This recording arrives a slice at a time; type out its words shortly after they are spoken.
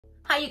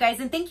Hi you guys,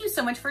 and thank you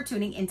so much for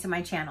tuning into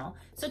my channel.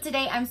 So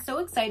today I'm so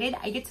excited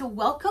I get to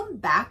welcome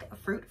back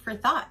Fruit for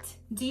Thought.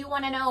 Do you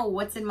want to know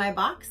what's in my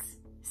box?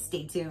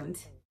 Stay tuned.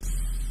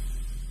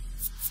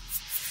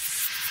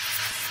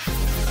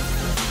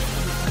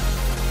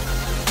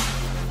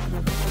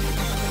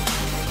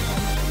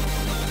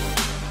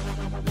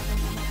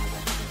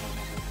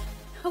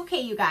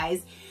 Okay, you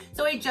guys.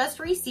 So I just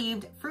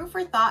received Fruit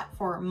for Thought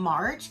for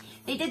March.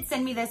 They did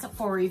send me this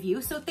for review.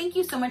 So thank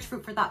you so much,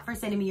 Fruit for Thought, for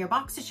sending me your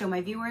box to show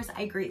my viewers.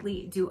 I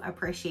greatly do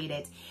appreciate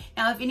it.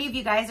 Now, if any of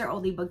you guys are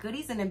oldie but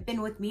goodies and have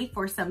been with me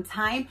for some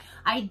time,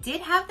 I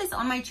did have this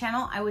on my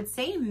channel, I would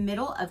say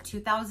middle of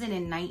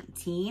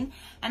 2019.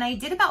 And I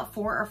did about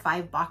 4 or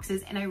 5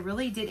 boxes and I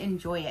really did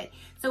enjoy it.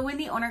 So when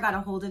the owner got a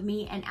hold of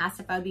me and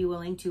asked if I'd be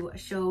willing to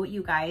show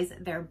you guys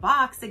their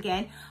box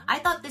again, I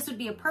thought this would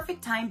be a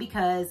perfect time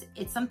because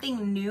it's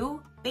something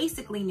new,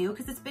 basically new,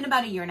 because it's been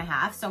about 1.5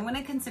 years. So I'm going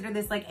to consider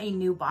this like a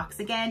new box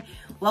again,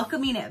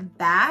 welcoming it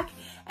back.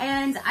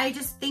 And I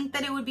just think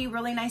that it would be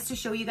really nice to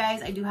show you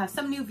guys. I do have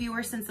some new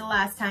viewers since the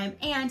last time,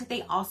 and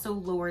they also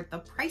lowered the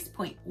price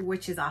point,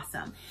 which is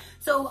awesome.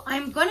 So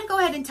I'm going to go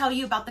ahead and tell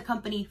you about the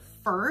company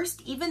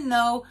first, even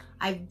though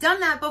I've done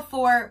that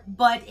before,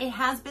 but it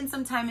has been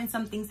some time and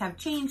some things have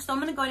changed. So I'm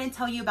going to go ahead and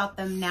tell you about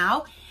them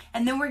now,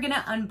 and then we're going to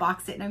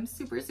unbox it. And I'm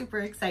super, super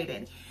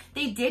excited.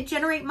 They did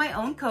generate my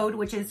own code,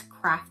 which is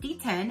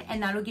Crafty10,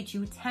 and that'll get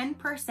you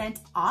 10%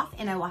 off,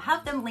 and I will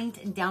have them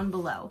linked down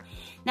below.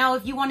 Now,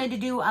 if you wanted to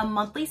do a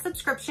monthly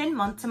subscription,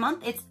 month to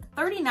month, it's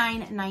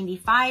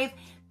 $39.95.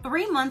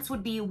 3 months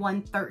would be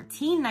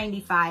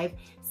 $113.95.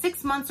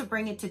 6 months would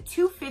bring it to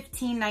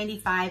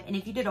 $215.95. And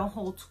if you did a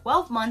whole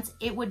 12 months,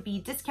 it would be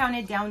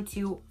discounted down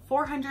to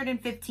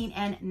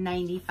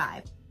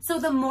 $415.95. So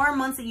the more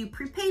months that you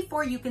prepay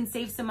for, you can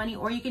save some money,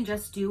 or you can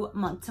just do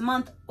month to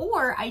month.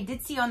 Or I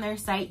did see on their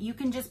site, you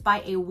can just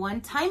buy a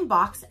one-time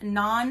box,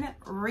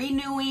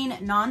 non-renewing,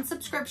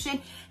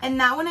 non-subscription. And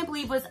that one I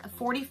believe was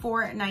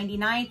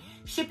 $44.99.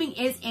 Shipping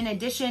is in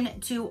addition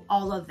to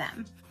all of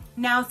them.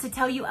 Now, to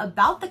tell you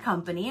about the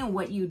company and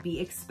what you'd be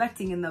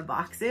expecting in the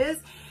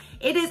boxes,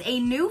 it is a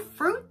new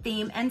fruit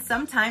theme and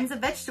sometimes a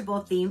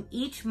vegetable theme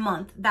each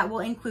month that will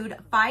include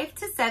 5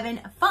 to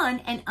 7 fun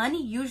and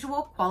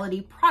unusual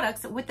quality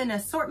products with an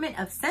assortment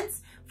of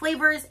scents,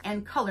 flavors,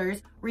 and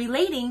colors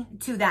relating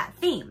to that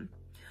theme.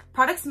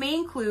 Products may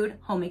include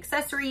home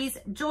accessories,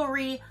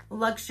 jewelry,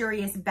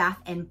 luxurious bath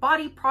and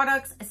body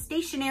products,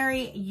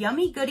 stationery,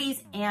 yummy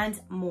goodies,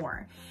 and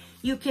more.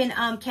 You can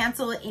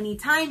cancel at any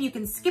time. You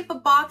can skip a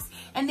box,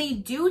 and they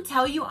do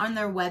tell you on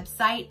their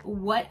website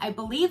what I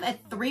believe a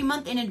 3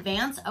 month in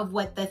advance of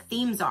what the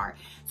themes are.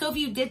 So if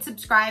you did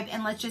subscribe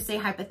and let's just say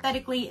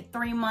hypothetically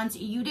 3 months,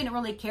 you didn't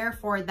really care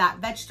for that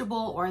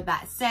vegetable or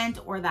that scent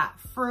or that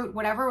fruit,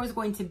 whatever was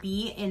going to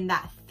be in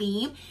that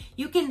theme,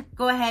 you can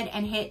go ahead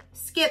and hit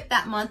skip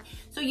that month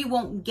so you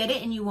won't get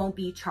it and you won't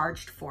be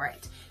charged for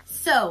it.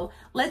 So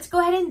let's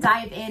go ahead and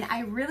dive in.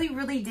 I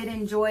really did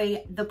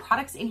enjoy the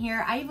products in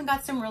here. I even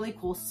got some really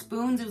cool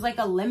spoons. It was like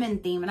a lemon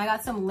theme, and I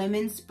got some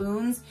lemon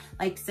spoons,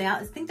 like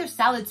I think they're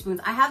salad spoons.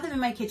 I have them in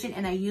my kitchen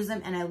and I use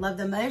them and I love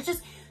them. There's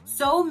just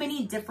so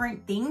many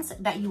different things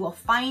that you will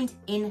find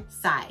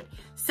inside.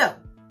 So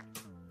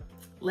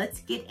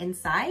let's get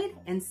inside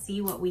and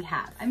see what we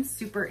have. I'm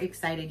super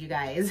excited, you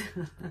guys.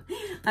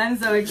 I'm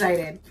so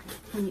excited.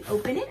 When you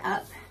open it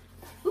up,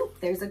 ooh,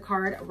 there's a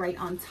card right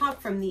on top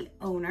from the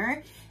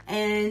owner.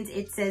 And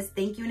it says,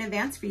 thank you in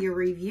advance for your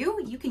review.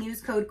 You can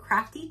use code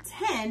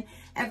Crafty10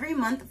 every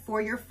month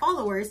for your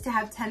followers to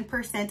have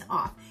 10%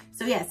 off.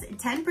 So yes,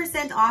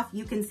 10% off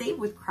you can save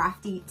with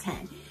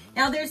Crafty10.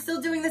 Now they're still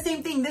doing the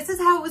same thing. This is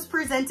how it was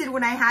presented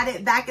when I had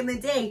it back in the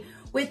day,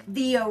 with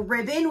the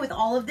ribbon with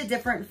all of the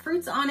different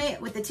fruits on it,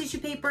 with the tissue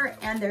paper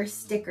and their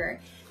sticker.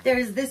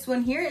 There's this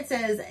one here. It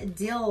says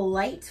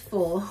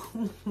delightful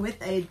with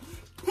a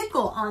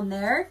pickle on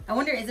there. I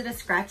wonder, is it a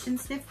scratch and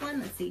sniff one?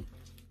 Let's see.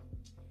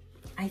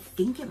 I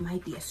think it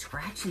might be a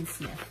scratch and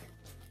sniff.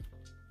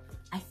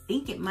 I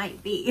think it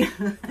might be.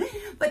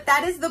 But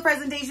that is the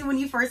presentation when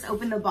you first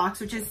open the box,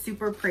 which is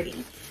super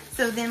pretty.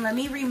 So then let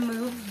me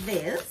remove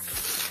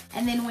this.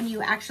 And then when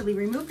you actually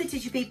remove the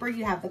tissue paper,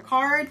 you have the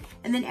card,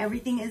 and then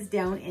everything is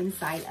down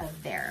inside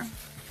of there.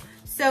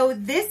 So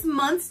this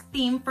month's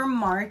theme for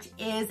March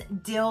is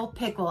Dill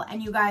Pickle.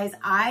 And you guys,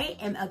 I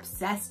am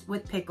obsessed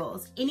with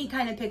pickles. Any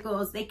kind of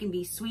pickles. They can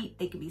be sweet,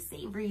 they can be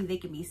savory, they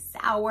can be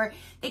sour,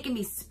 they can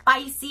be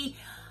spicy.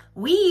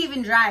 We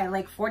even drive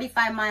like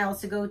 45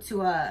 miles to go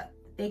to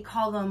they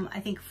call them, I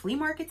think, flea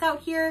markets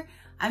out here.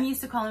 I'm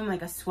used to calling them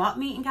like a swap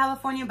meet in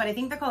California, but I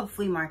think they're called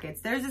flea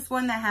markets. There's this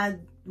one that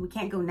had, we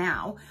can't go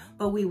now,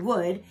 but we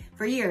would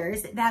for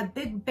years, that had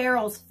big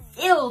barrels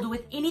filled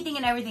with anything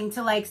and everything,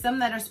 to like some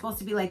that are supposed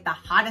to be like the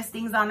hottest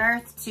things on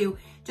earth to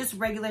just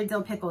regular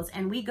dill pickles.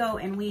 And we go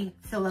and we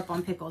fill up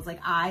on pickles. Like,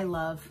 I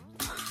love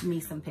me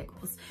some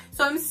pickles.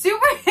 So I'm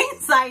super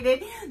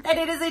excited that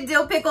it is a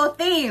dill pickle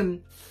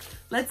theme.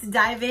 Let's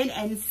dive in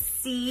and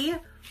see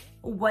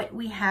what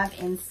we have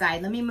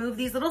inside. Let me move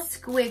these little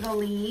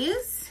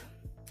squigglies.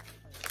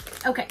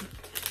 Okay,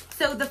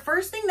 So the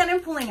first thing that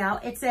I'm pulling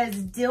out, it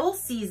says dill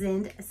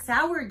seasoned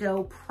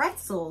sourdough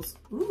pretzels.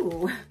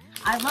 Ooh,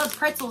 I love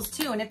pretzels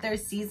too. And if they're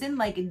seasoned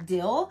like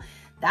dill,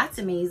 that's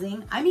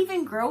amazing. I'm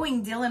even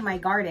growing dill in my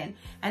garden,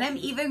 and I'm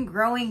even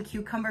growing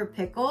cucumber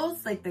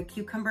pickles, like the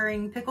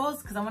cucumbering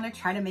pickles, because I want to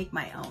try to make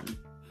my own.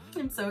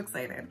 I'm so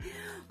excited.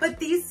 But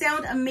these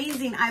sound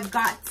amazing. I've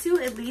got to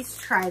at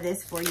least try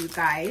this for you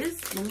guys.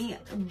 Let me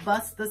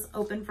bust this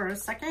open for a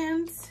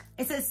second.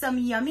 It says some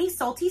yummy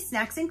salty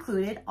snacks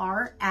included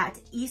are at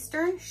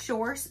Eastern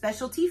Shore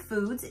Specialty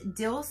Foods,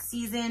 dill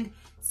seasoned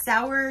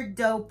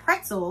sourdough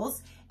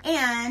pretzels,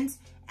 and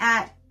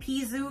at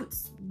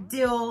Pizoots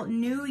Dill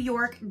New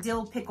York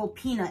Dill Pickle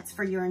Peanuts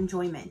for your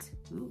enjoyment.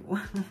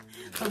 Ooh.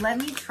 But let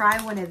me try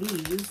one of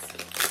these.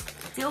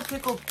 Dill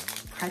Pickle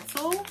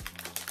Pretzel.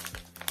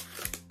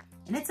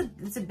 And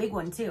it's a big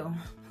one too.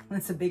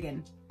 It's a big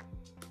one.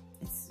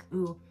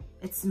 Ooh,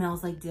 it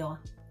smells like dill.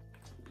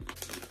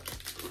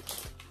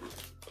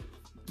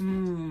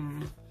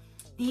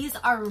 These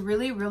are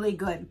really, really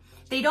good.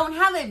 They don't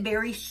have a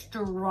very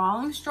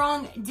strong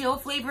dill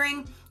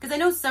flavoring, because I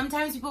know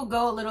sometimes people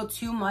go a little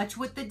too much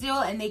with the dill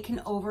and they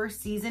can over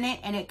season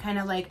it and it kind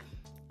of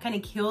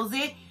kills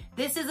it.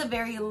 This is a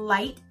very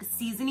light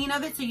seasoning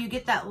of it, so you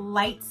get that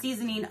light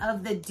seasoning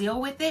of the dill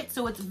with it.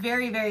 So it's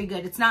very, very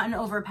good. It's not an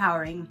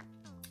overpowering.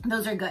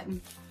 Those are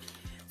good.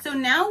 So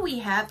now we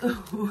have,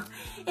 ooh,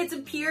 it's a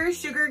pure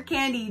sugar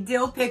candy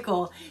dill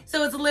pickle.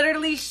 So it's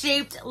literally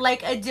shaped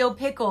like a dill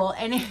pickle,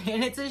 and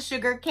it's a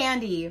sugar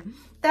candy.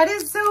 That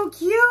is so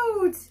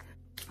cute.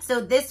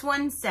 So this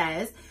one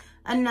says,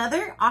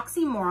 another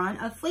oxymoron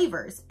of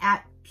flavors.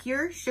 At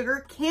Pure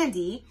Sugar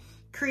Candy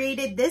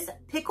created this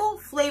pickle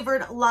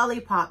flavored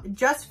lollipop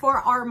just for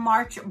our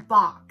March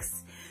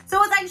box.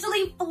 So it's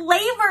actually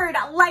flavored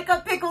like a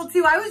pickle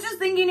too. I was just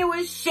thinking it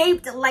was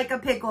shaped like a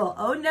pickle.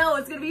 Oh no,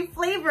 it's gonna be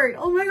flavored.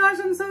 Oh my gosh,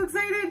 I'm so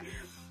excited.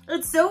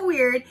 It's so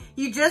weird.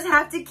 You just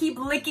have to keep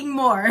licking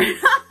more.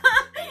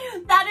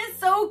 That is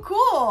so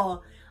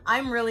cool.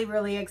 I'm really,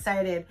 really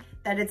excited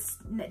that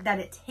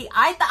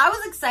I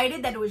was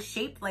excited that it was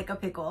shaped like a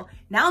pickle.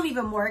 Now I'm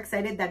even more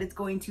excited that it's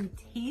going to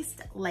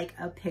taste like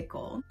a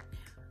pickle.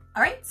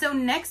 All right, so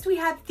next we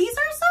have, these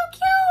are so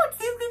cute.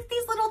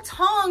 These little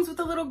tongs with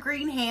the little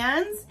green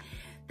hands.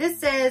 This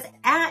says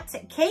at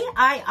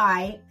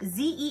KIIZEAL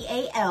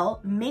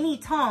mini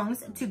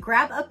tongs to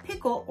grab a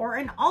pickle or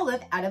an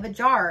olive out of a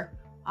jar.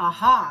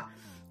 Aha.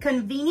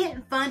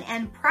 Convenient, fun,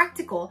 and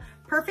practical.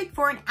 Perfect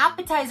for an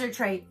appetizer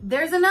tray.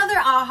 There's another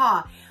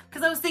aha.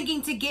 Because I was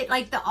thinking to get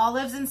like the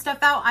olives and stuff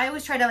out, I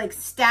always try to like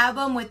stab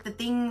them with the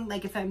thing,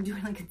 like if I'm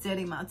doing like a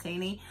Teddy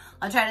Maltini,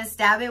 I'll try to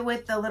stab it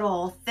with the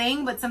little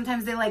thing, but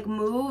sometimes they like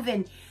move,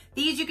 and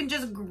these you can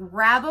just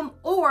grab them,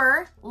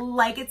 or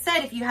like it said,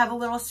 if you have a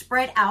little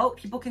spread out,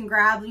 people can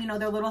grab, you know,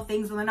 their little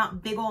things and they're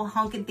not big old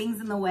honking things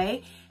in the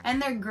way,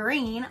 and they're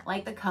green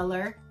like the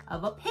color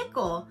of a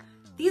pickle.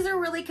 These are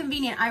really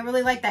convenient. I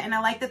really like that, and I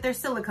like that they're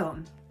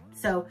silicone.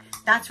 So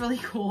that's really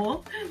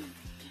cool.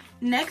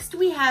 Next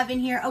we have in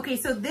here, okay,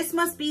 so this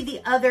must be the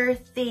other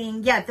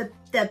thing. Yeah,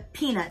 the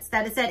peanuts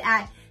that it said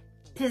at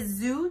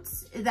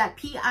Pizoots, that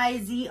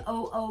Pizootz,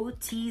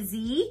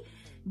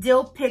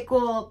 dill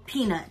pickle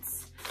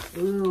peanuts.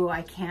 Ooh,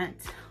 I can't.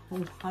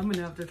 Oh, I'm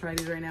gonna have to try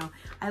these right now.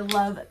 I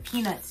love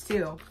peanuts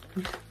too.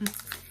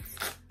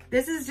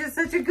 This is just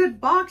such a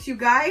good box, you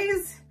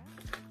guys.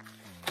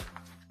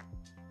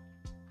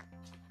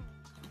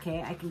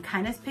 Okay, I can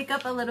kind of pick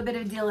up a little bit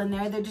of dill in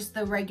there. They're just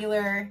the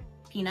regular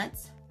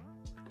peanuts.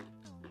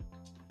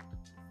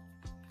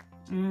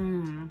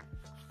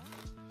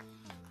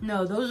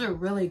 No, those are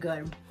really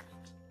good.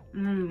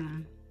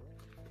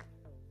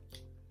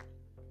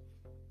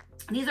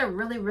 These are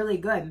really, really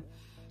good.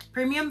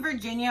 Premium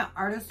Virginia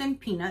artisan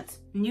peanuts,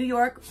 New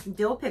York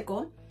dill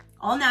pickle,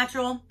 all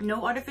natural,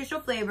 no artificial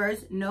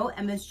flavors, no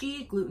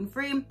MSG,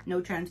 gluten-free,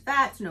 no trans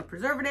fats, no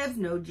preservatives,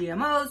 no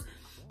GMOs,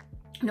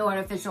 no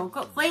artificial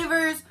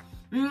flavors.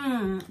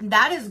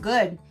 That is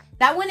good.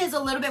 That one is a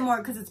little bit more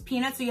because it's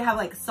peanuts, so you have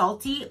like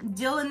salty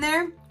dill in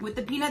there with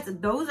the peanuts.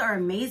 Those are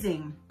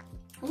amazing.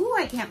 Ooh,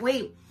 I can't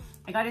wait.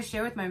 I gotta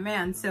share with my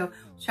man, so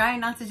try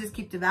not to just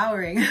keep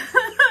devouring.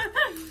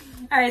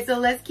 All right, so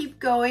let's keep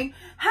going.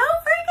 How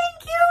freaking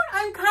cute!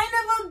 I'm kind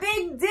of a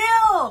big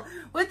dill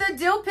with a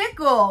dill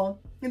pickle.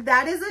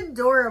 That is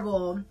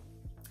adorable.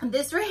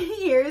 This right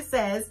here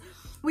says,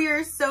 we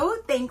are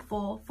so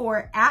thankful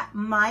for at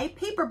My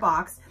Paper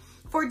Box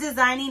for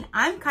designing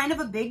I'm Kind of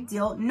a Big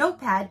Deal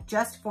notepad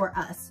just for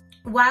us.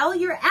 While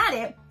you're at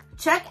it,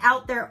 check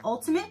out their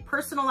ultimate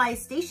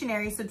personalized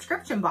stationery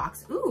subscription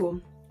box. Ooh,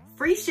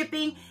 free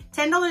shipping,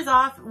 $10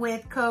 off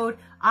with code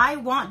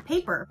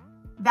IWANTPAPER.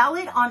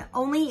 Valid on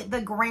only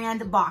the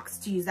grand box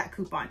to use that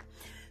coupon.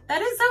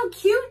 That is so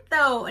cute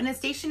though, in a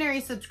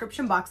stationery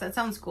subscription box. That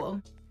sounds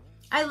cool.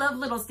 I love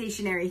little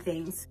stationery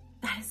things.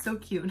 That is so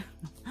cute.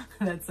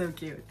 That's so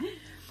cute.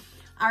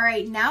 All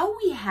right, now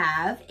we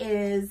have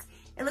is,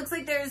 It looks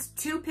like there's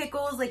 2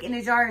 pickles like in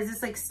a jar. Is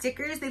this like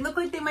stickers? They look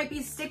like they might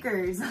be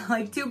stickers,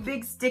 like 2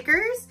 big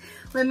stickers.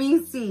 Let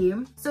me see.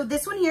 So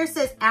this one here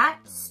says at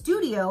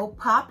Studio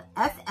Pop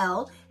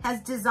FL has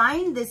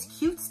designed this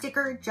cute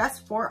sticker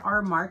just for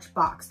our March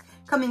box,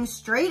 coming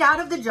straight out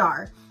of the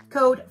jar.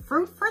 Code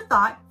Fruit for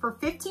Thought for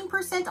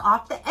 15%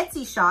 off the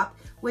Etsy shop,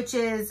 which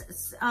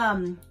is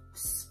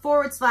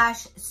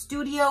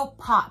 /Studio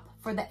Pop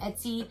for the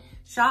Etsy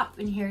shop.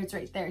 And here it's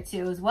right there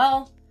too as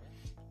well.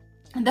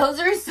 Those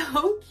are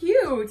so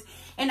cute.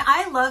 And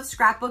I love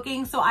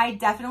scrapbooking, so I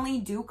definitely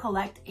do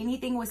collect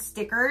anything with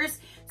stickers.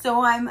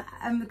 So I'm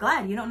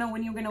glad. You don't know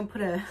when you're gonna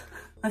put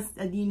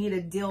you need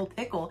a dill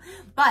pickle,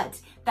 but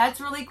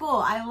that's really cool.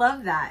 I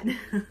love that.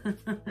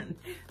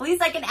 At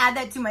least I can add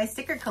that to my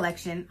sticker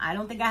collection. I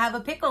don't think I have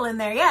a pickle in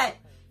there yet.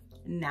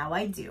 Now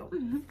I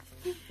do.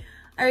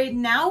 All right,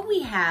 now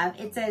we have,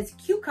 it says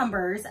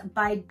Cucumbers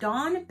by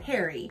Dawn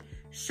Perry,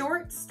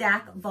 Short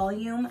Stack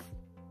Volume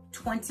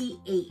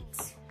 28.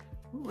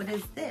 Ooh, what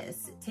is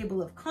this?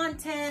 Table of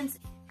contents.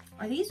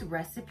 Are these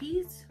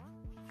recipes?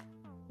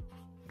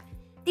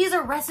 These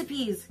are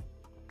recipes.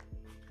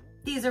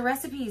 These are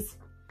recipes.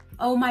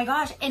 Oh my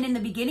gosh. And in the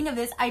beginning of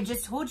this, I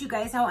just told you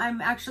guys how I'm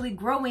actually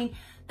growing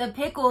the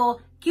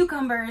pickle,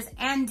 cucumbers,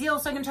 and dill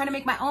so I can try to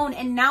make my own.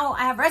 And now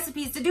I have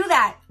recipes to do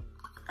that.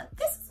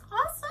 This is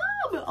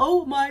awesome.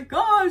 Oh my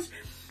gosh.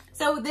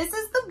 So this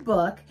is the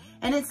book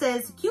and it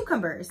says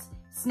Cucumbers,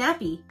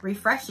 snappy,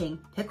 refreshing,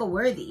 pickle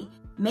worthy.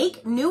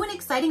 Make new and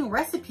exciting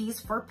recipes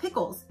for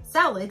pickles,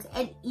 salads,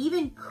 and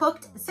even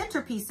cooked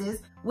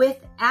centerpieces with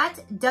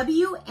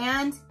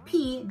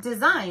 @W&P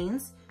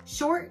Designs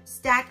Short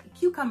Stack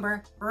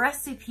Cucumber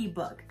Recipe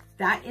Book.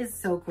 That is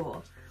so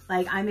cool.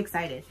 Like, I'm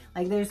excited.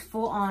 Like, there's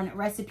full-on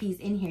recipes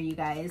in here, you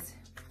guys.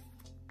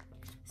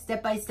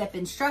 Step-by-step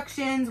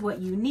instructions, what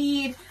you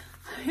need.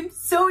 I'm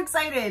so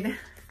excited.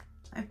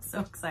 I'm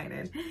so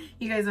excited.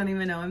 You guys don't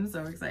even know, I'm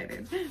so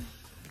excited.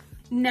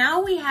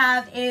 Now we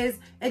have is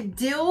a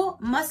dill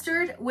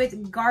mustard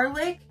with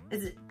garlic.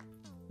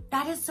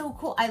 That is so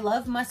cool. I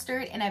love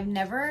mustard and I've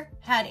never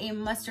had a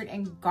mustard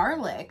and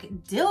garlic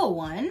dill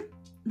one.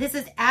 This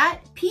is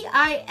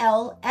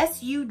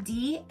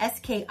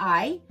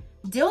 @PILSUDSKI.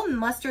 Dill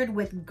mustard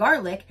with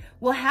garlic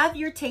will have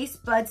your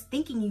taste buds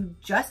thinking you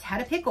just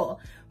had a pickle.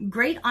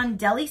 Great on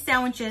deli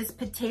sandwiches,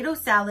 potato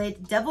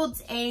salad,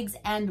 deviled eggs,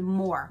 and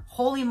more.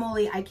 Holy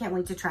moly, I can't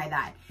wait to try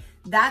that.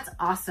 That's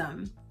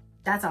awesome.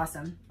 That's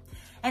awesome.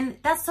 And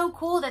that's so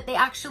cool that they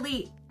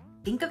actually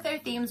think of their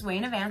themes way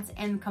in advance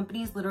and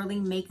companies literally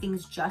make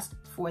things just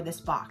for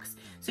this box.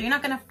 So you're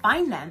not gonna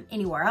find them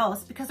anywhere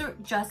else because they're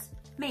just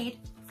made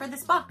for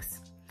this box.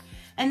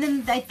 And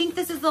then I think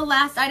this is the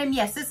last item.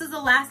 Yes, this is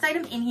the last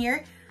item in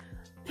here.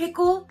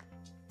 Pickle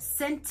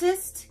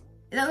Scentist.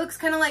 That looks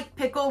kind of like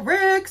Pickle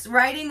Rick's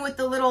writing with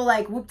the little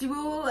like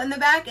whoop-de-woo in the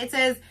back. It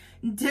says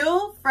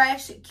dill,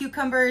 fresh,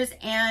 cucumbers,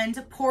 and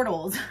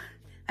portals.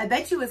 I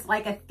bet you it's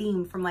like a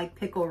theme from like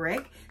Pickle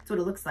Rick. That's what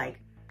it looks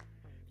like.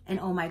 And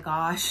oh my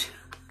gosh,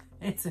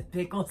 it's a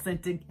pickle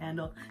scented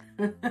candle.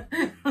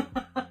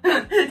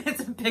 It's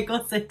a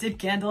pickle scented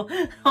candle.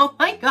 Oh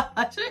my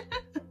gosh.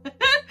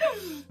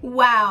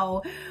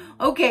 Wow.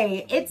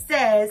 Okay, it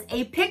says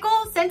a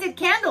pickle scented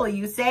candle,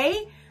 you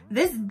say?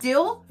 This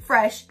dill,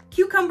 fresh,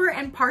 cucumber,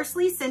 and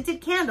parsley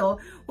scented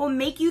candle will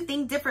make you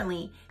think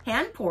differently.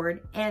 Hand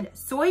poured and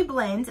soy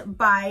blend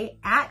by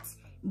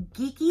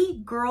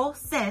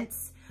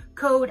 @GeekyGirlScents.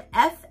 Code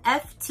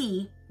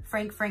FFT,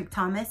 Frank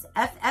Thomas,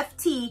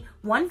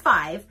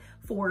 FFT15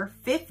 for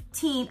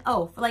 15,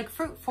 oh, like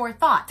Fruit for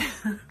Thought.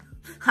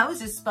 I was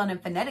just spelling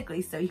it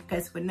phonetically so you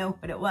guys would know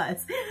what it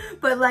was.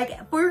 But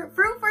like Fruit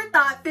for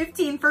Thought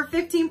 15 for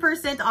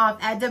 15% off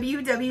at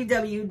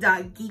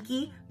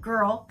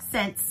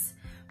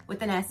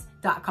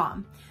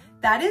www.geekygirlscents.com.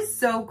 That is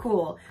so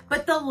cool.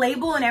 But the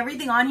label and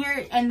everything on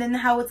here and then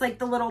how it's like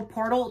the little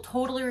portal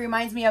totally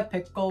reminds me of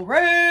Pickle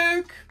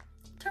Rick.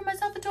 Turn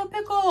myself into a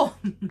pickle.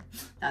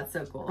 That's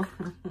so cool.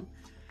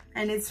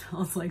 And it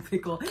smells like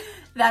pickle.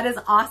 That is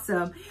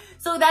awesome.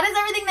 So that is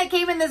everything that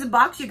came in this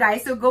box, you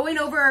guys. So going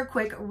over a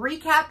quick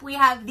recap, we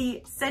have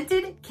the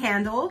scented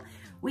candle.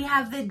 We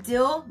have the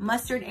dill,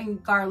 mustard,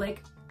 and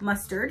garlic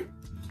mustard.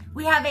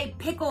 We have a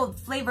pickled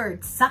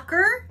flavored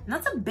sucker. And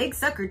that's a big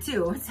sucker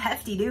too. It's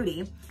hefty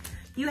duty.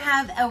 You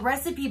have a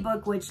recipe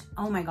book, which,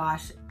 oh my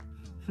gosh.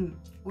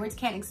 Words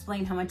can't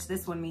explain how much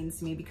this one means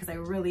to me because I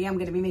really am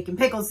gonna be making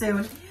pickles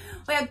soon.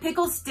 We have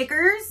pickle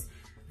stickers.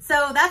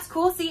 So that's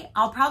cool. See,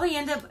 I'll probably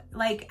end up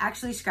like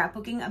actually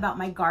scrapbooking about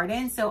my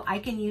garden so I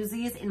can use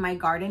these in my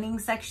gardening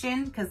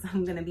section because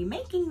I'm gonna be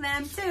making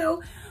them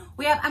too.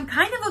 We have, I'm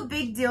kind of a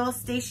big deal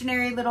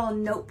stationary little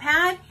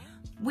notepad.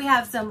 We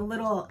have some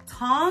little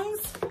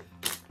tongs,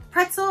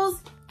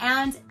 pretzels,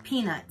 and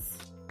peanuts.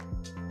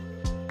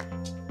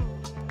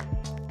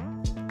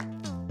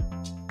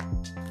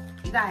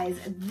 You guys,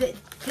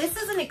 this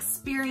is an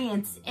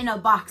experience in a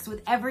box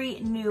with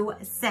every new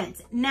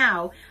scent.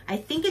 Now, I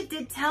think it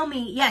did tell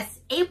me, yes,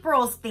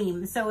 April's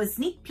theme. So a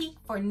sneak peek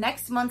for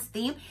next month's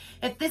theme.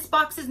 If this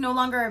box is no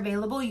longer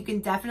available, you can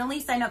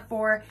definitely sign up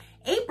for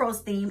April's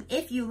theme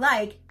if you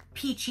like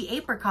peachy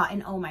apricot.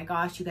 And oh my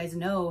gosh, you guys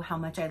know how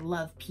much I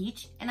love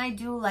peach, and I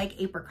do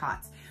like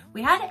apricots.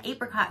 We had an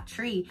apricot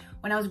tree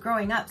when I was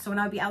growing up, so when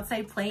I'd be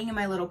outside playing in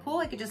my little pool,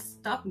 I could just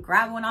stop and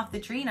grab one off the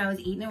tree, and I was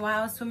eating it while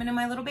I was swimming in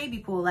my little baby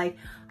pool. Like,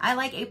 I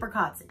like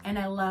apricots and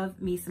I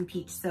love me some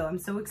peach. So I'm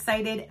so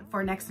excited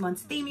for next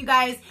month's theme, you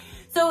guys.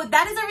 So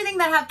that is everything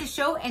that I have to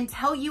show and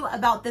tell you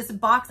about this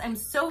box. I'm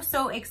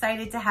so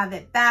excited to have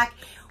it back.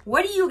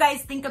 What do you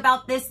guys think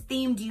about this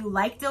theme? Do you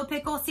like dill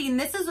pickle? See, and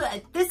this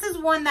is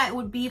one that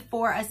would be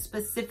for a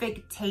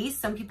specific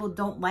taste. Some people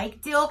don't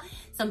like dill,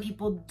 some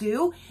people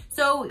do.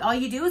 So all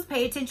you do is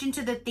pay attention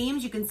to the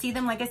themes. You can see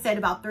them, like I said,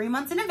 about 3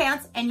 months in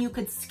advance, and you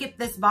could skip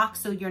this box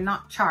so you're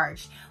not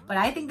charged. But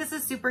I think this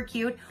is super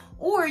cute.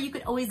 Or you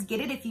could always get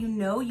it if you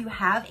know you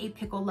have a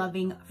pickle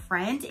loving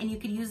friend, and you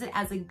could use it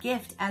as a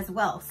gift as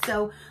well.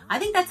 So I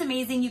think that's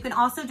amazing. You can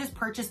also just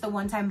purchase the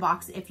one-time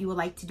box if you would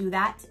like to do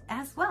that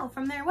as well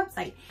from their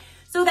website.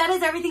 So that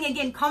is everything.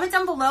 Again, comment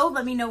down below.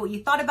 Let me know what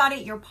you thought about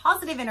it. Your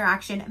positive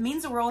interaction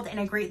means the world, and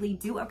I greatly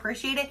do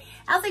appreciate it,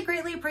 as I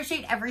greatly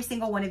appreciate every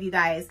single one of you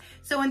guys.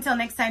 So until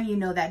next time, you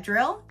know that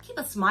drill. Keep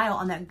a smile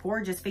on that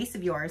gorgeous face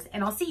of yours,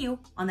 and I'll see you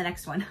on the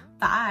next one.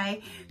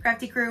 Bye.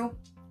 Crafty Crew,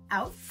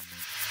 out.